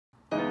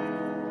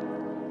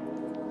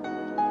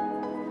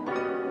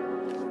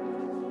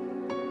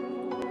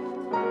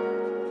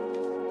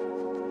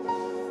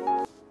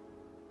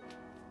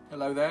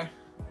Hello there,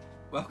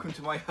 welcome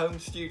to my home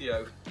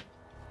studio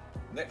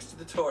next to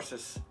the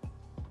tortoise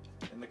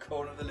in the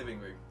corner of the living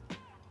room.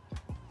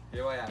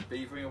 Here I am,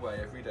 beavering away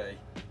every day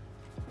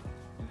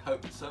in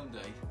hope that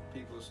someday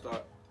people will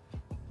start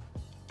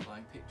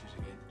buying pictures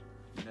again.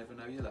 You never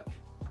know your luck.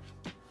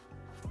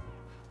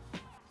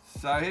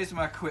 So here's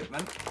my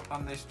equipment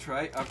on this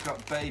tray. I've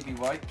got baby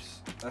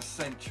wipes,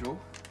 essential,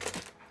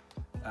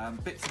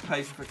 bits of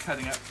paper for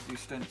cutting up to do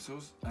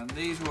stencils, and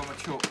these are all my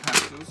chalk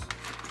pastels,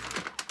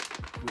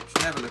 which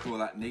never look all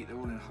that neat. They're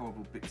all in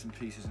horrible bits and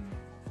pieces,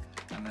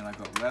 and then I've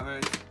got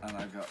rubbers, and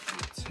I've got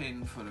a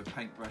tin full of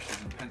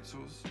paintbrushes and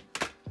pencils,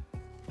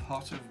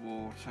 pot of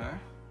water,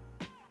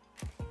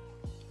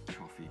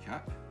 coffee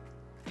cup,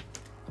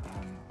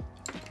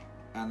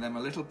 and then my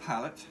little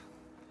palette.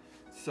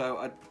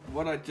 So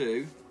what I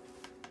do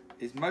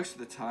is most of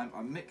the time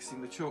I'm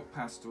mixing the chalk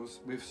pastels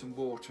with some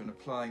water and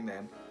applying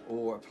them,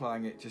 or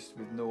applying it just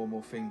with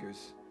normal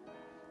fingers,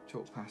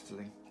 chalk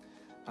pasteling.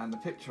 And the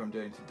picture I'm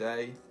doing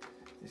today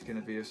is going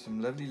to be of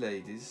some lovely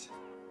ladies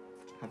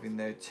having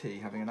their tea,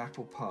 having an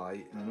apple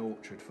pie in an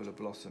orchard full of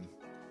blossom.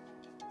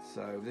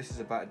 So this is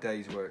about a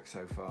day's work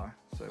so far,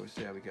 so we'll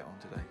see how we get on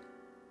today.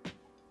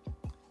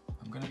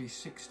 I'm going to be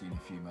 60 in a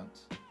few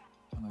months,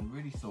 and I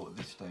really thought at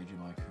this stage in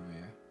my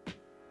career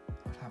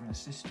I'd have an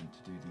assistant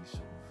to do these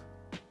sort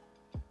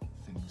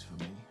of things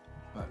for me,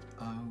 but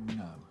oh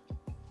no.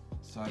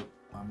 So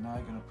I'm now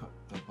going to put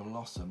the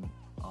blossom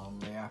on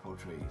the apple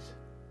trees.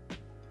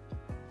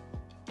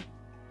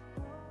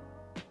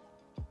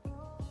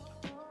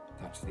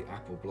 That's the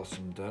apple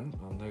blossom done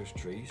on those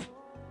trees,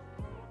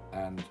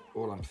 and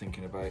all I'm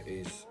thinking about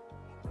is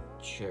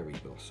cherry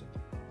blossom,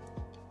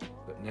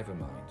 but never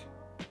mind,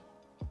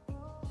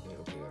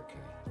 it'll be okay.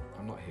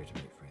 I'm not here to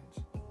make friends.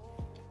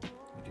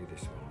 I'll do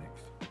this one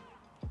next.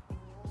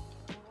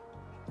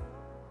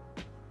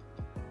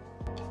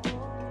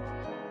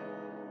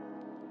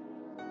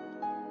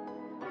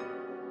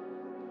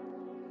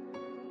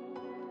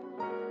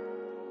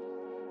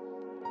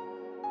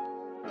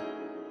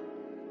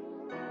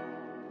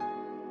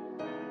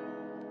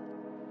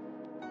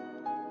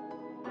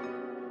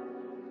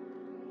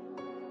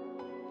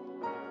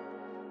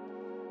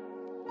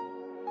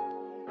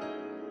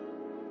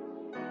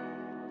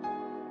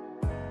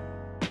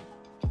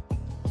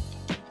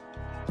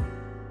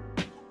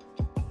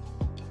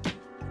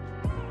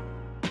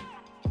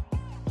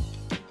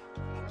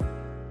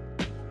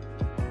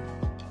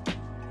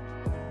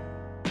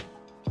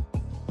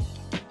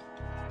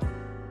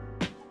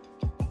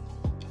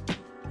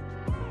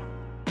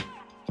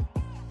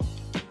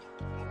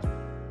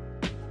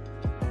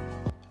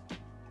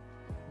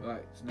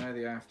 Right, it's now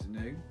the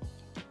afternoon.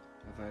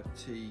 I've had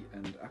tea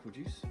and apple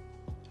juice,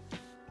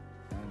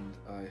 and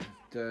I have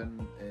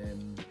done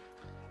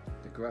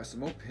the grass,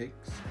 some more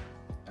pigs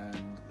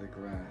and the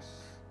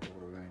grass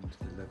all around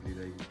the lovely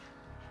ladies.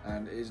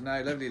 And it is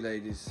now lovely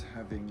ladies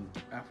having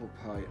apple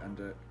pie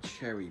under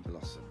cherry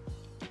blossom.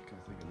 I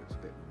think it looks a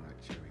bit more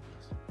like cherry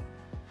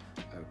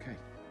blossom. Okay,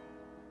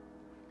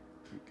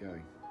 keep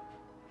going.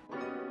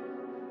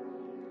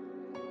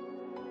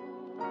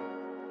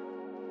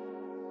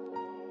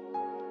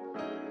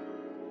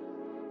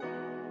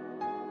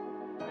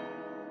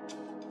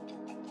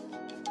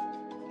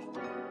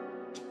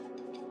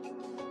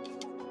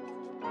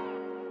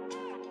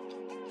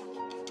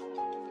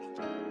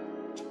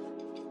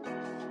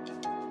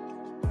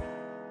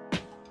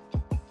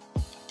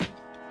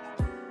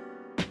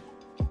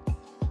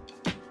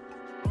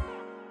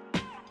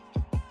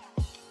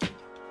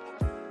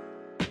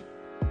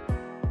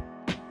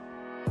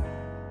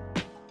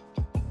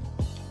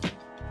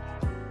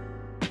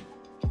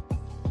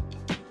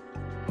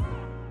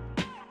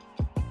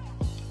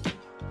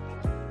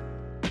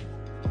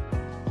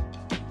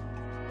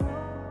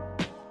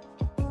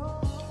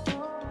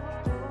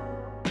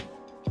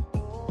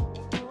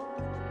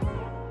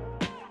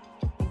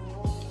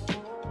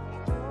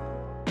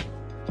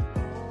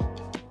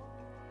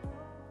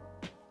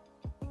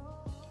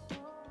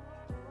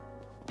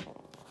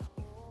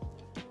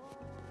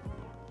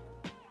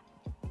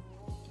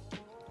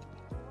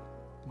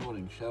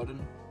 Morning, Sheldon.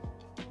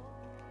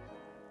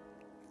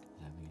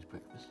 Having his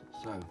breakfast.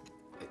 So,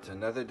 it's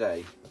another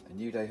day. A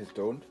new day has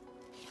dawned,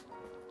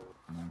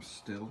 and I'm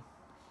still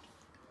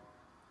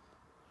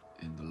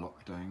in the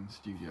lockdown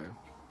studio.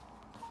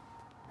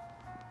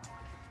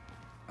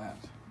 And,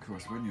 of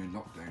course, when you're in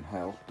lockdown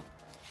hell,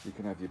 you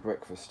can have your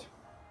breakfast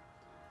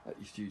at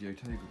your studio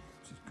table,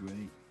 which is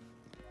great.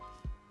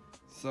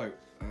 So,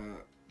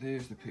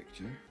 there's the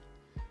picture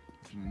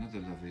from another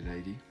lovely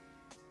lady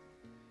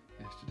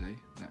yesterday,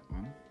 that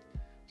one.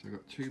 So I've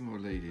got two more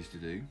ladies to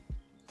do,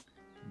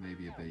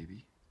 maybe a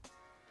baby,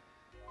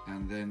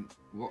 and then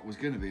what was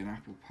going to be an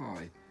apple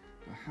pie,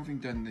 but having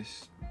done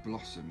this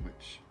blossom,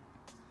 which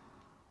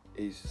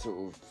is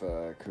sort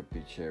of could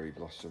be cherry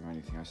blossom or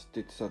anything, I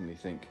did suddenly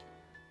think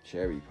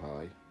cherry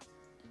pie,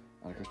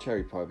 and of course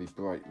cherry pie would be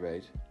bright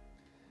red,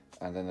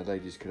 and then the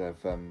ladies could have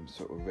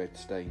sort of red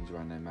stains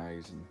around their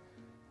mouths and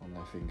on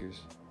their fingers,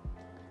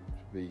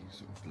 which would be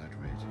sort of blood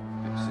red,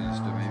 a bit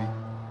sinister maybe.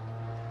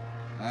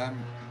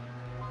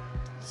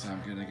 So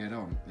I'm going to get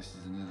on. This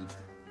is another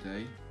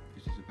day.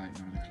 It is about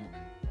 9 o'clock.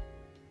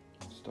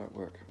 I'll start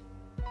work.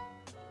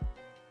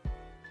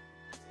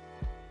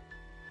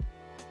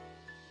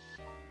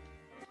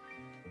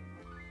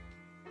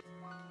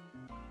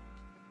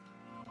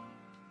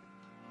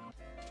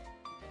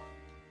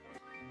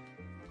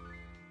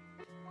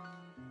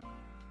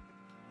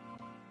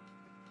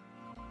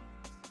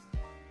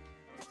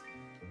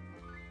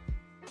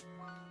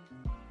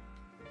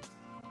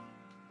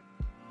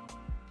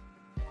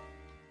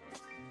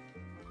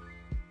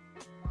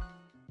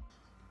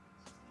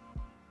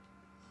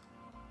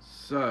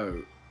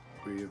 So,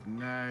 we have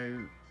now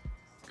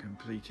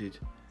completed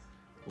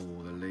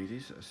all the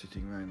ladies that are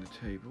sitting around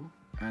the table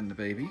and the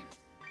baby.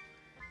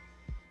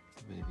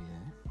 The baby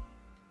there.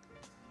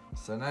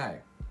 So now,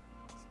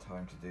 it's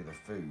time to do the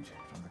food, which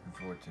I'm looking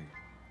forward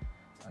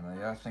to.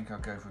 And I think I'll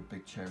go for a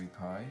big cherry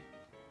pie,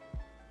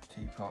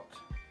 teapot,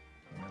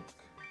 milk,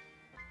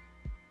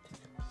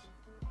 teacups.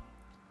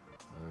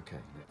 Okay,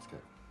 let's go.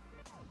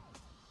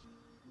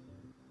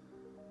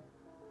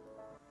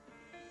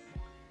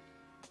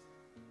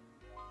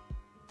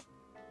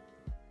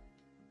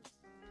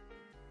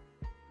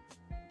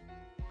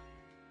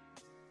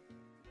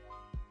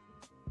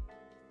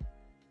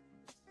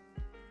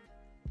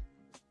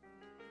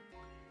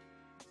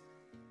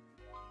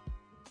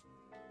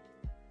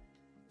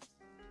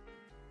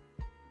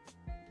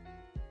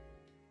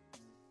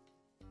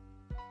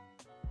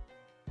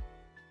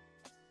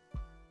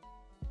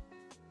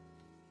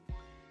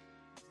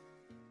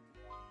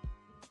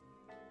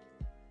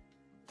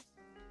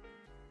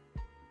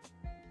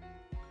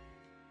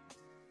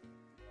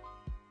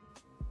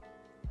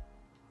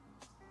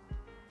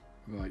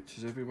 Right,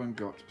 has everyone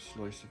got a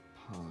slice of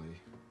pie?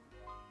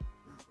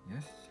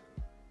 Yes?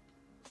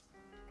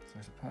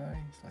 Slice of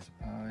pie, slice of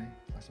pie,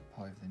 slice of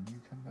pie with a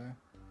cucumber.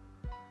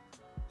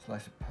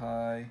 Slice of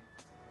pie.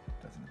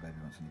 Don't think the baby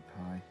wants any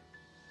pie.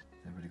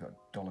 Everybody got a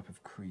dollop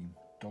of cream.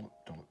 Dollop,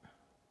 dollop,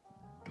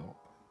 dollop,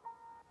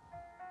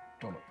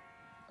 dollop.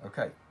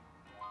 Okay.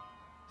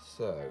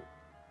 So,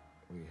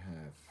 we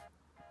have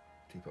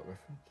teapot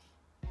reference,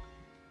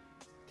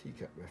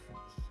 teacup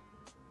reference.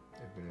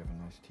 Everybody have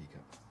a nice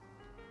teacup.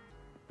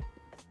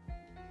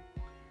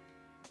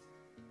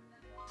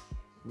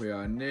 We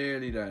are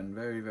nearly done,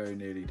 very, very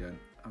nearly done.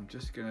 I'm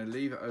just going to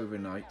leave it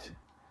overnight,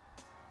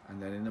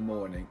 and then in the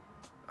morning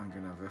I'm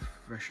going to have a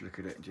fresh look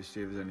at it and just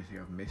see if there's anything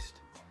I've missed.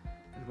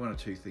 There's one or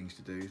two things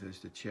to do. There's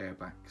the chair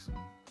backs and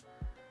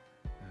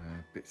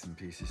bits and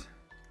pieces,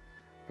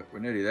 but we're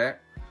nearly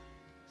there.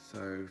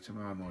 So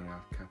tomorrow morning,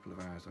 after a couple of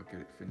hours, I'll get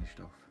it finished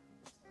off.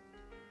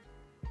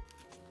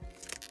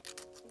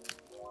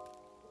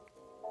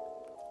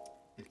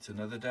 It's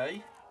another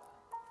day.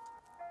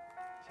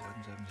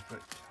 Jordan's having his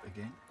breakfast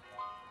again.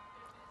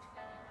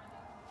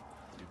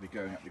 We'll be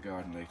going up the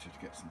garden later to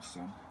get some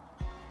sun.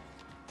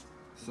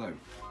 So,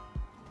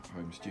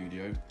 home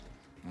studio,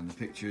 and the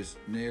picture's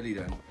nearly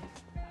done.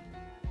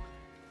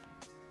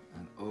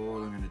 And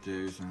all I'm going to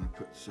do is I'm going to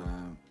put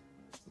some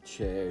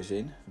chairs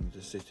in for them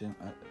to sit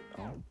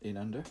in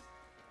under,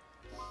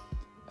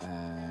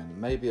 and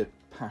maybe a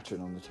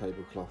pattern on the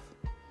tablecloth.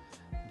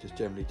 Just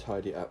generally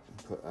tidy it up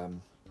and put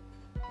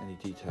any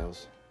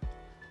details,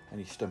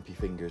 any stumpy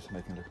fingers,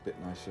 make them look a bit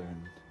nicer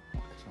and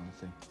that kind of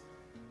thing.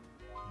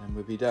 And then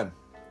we'll be done.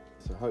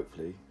 So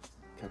hopefully,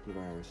 a couple of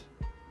hours,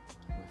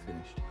 we're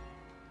finished.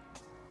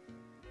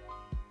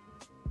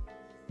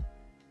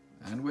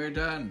 And we're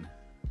done.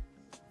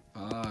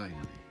 Finally.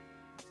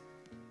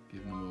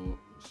 Giving them all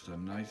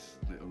some nice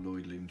little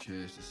Lloyd Loom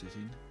chairs to sit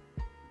in.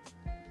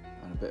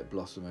 And a bit of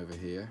blossom over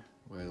here,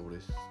 where all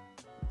this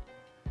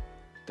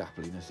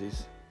dappliness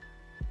is.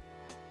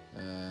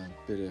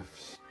 Bit of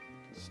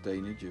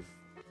stainage of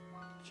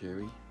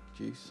cherry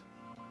juice.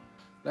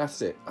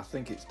 That's it, I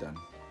think it's done.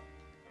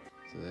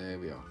 So there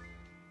we are,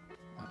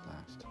 at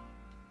last.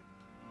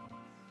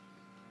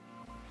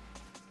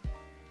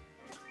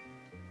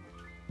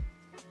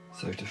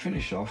 So to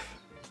finish off,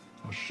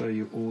 I'll show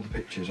you all the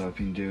pictures I've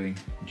been doing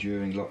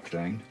during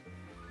lockdown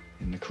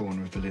in the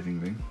corner of the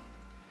living room.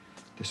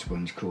 This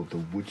one's called The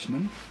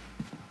Woodsman.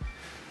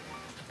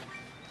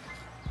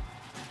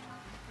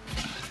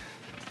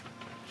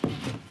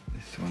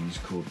 This one's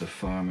called The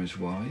Farmer's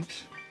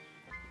Wives.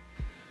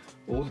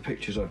 All the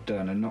pictures I've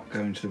done are not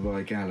going to the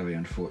Rye Gallery,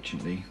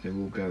 unfortunately. They're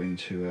all going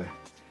to an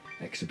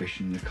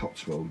exhibition in the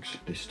Cotswolds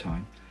this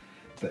time.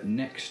 But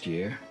next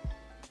year,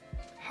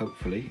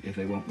 hopefully, if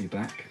they want me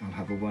back, I'll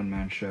have a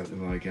one-man show at the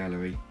Rye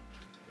Gallery.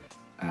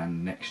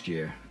 And next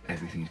year,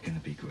 everything's going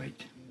to be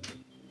great.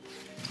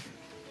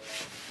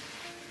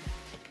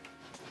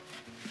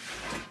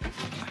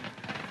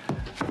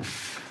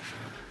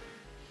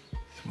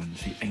 This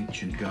one's the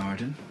ancient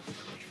garden.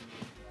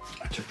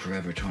 I took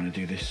forever trying to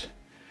do this.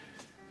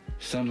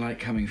 Sunlight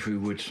coming through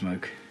wood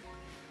smoke.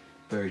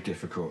 Very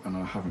difficult, and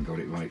I haven't got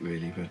it right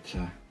really,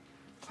 but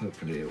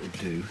hopefully it will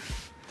do.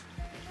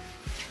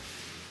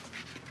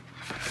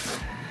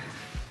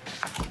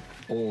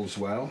 All's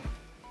well.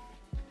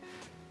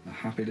 A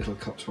happy little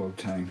Cotswold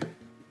town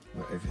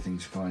where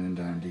everything's fine and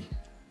dandy.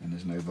 and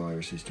there's no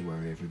viruses to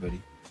worry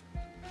everybody.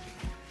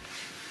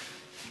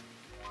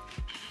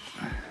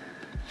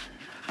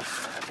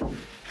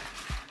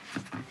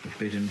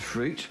 Forbidden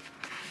fruit.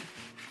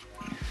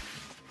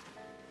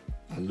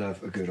 I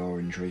love a good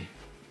orangery.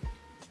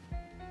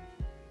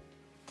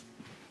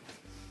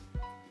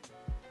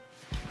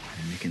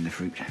 Nicking the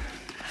fruit.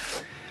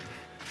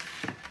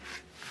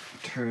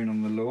 Turn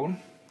on the lawn.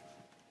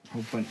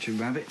 Whole bunch of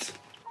rabbits.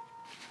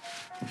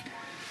 It's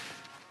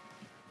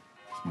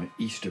my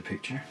Easter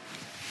picture.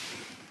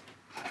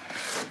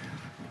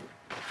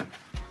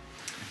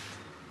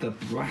 The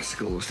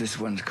Brassicas, this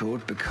one's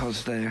called,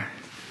 because they're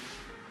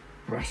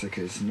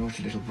brassicas,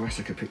 naughty little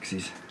brassica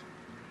pixies.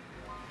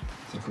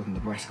 So I call them the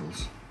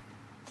Brassicas.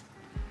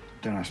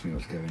 Don't ask me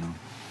what's going on.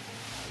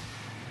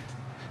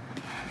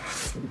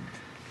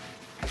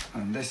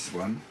 And this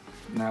one,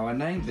 now I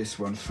named this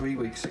one 3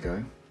 weeks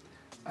ago,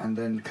 and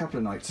then a couple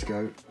of nights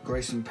ago,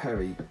 Grayson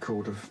Perry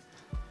called a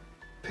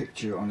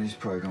picture on his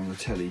programme on the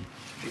telly,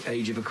 The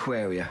Age of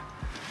Aquaria,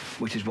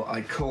 which is what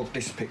I called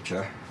this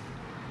picture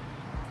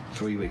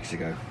 3 weeks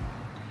ago.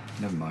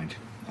 Never mind,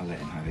 I'll let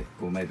him have it.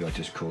 Or maybe I'll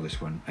just call this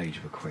one Age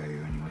of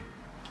Aquaria anyway.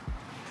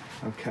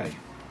 Okay,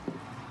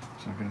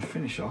 so I'm going to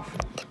finish off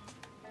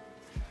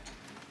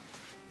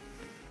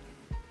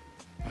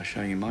by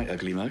showing you my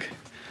ugly mug.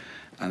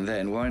 And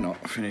then, why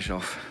not finish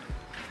off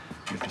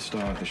with the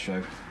star of the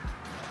show,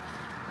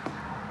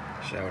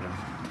 Sheldon.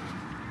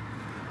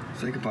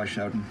 Say goodbye,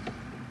 Sheldon.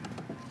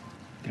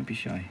 Don't be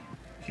shy.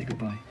 Say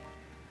goodbye.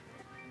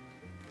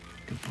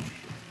 Good boy.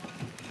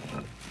 All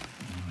right,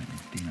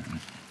 do that now.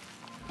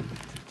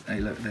 Hey,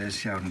 look, there's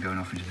Sheldon going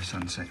off into the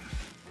sunset.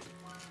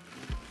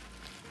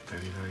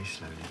 Very, very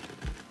slowly.